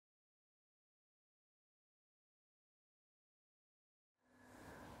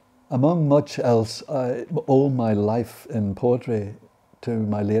Among much else, I owe my life in poetry to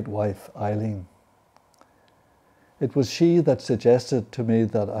my late wife, Eileen. It was she that suggested to me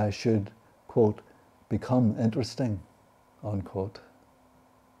that I should, quote, become interesting, unquote.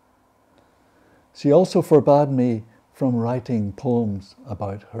 She also forbade me from writing poems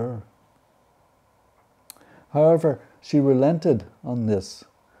about her. However, she relented on this,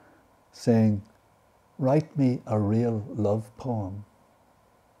 saying, "Write me a real love poem,"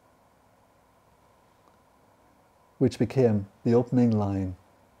 which became the opening line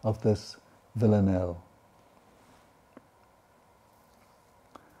of this villanelle.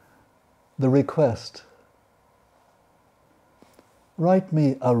 The request. "Write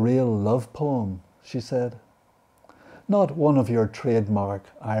me a real love poem," she said. "Not one of your trademark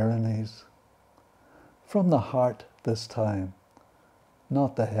ironies. From the heart this time,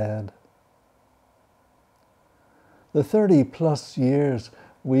 not the head. The 30+ years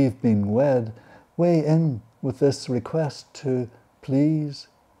we've been wed weigh in with this request to please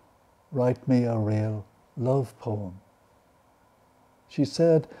write me a real love poem." She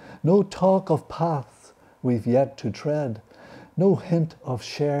said, "No talk of paths we've yet to tread, no hint of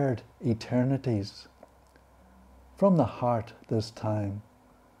shared eternities. From the heart this time,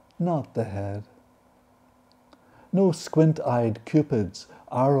 not the head. No squint-eyed cupids,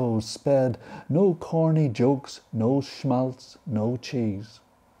 arrows sped, no corny jokes, no schmaltz, no cheese.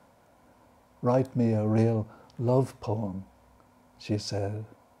 Write me a real love poem," she said.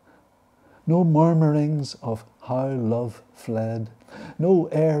 "No murmurings of how love fled, no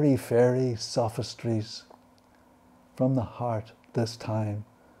airy-fairy sophistries. From the heart this time,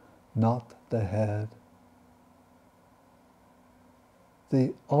 not the head."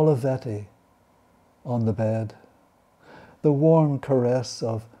 The Olivetti on the bed, the warm caress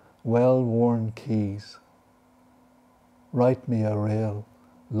of well-worn keys. "Write me a real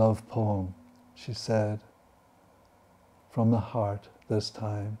love poem," she said. "From the heart this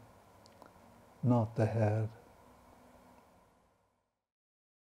time, not the head."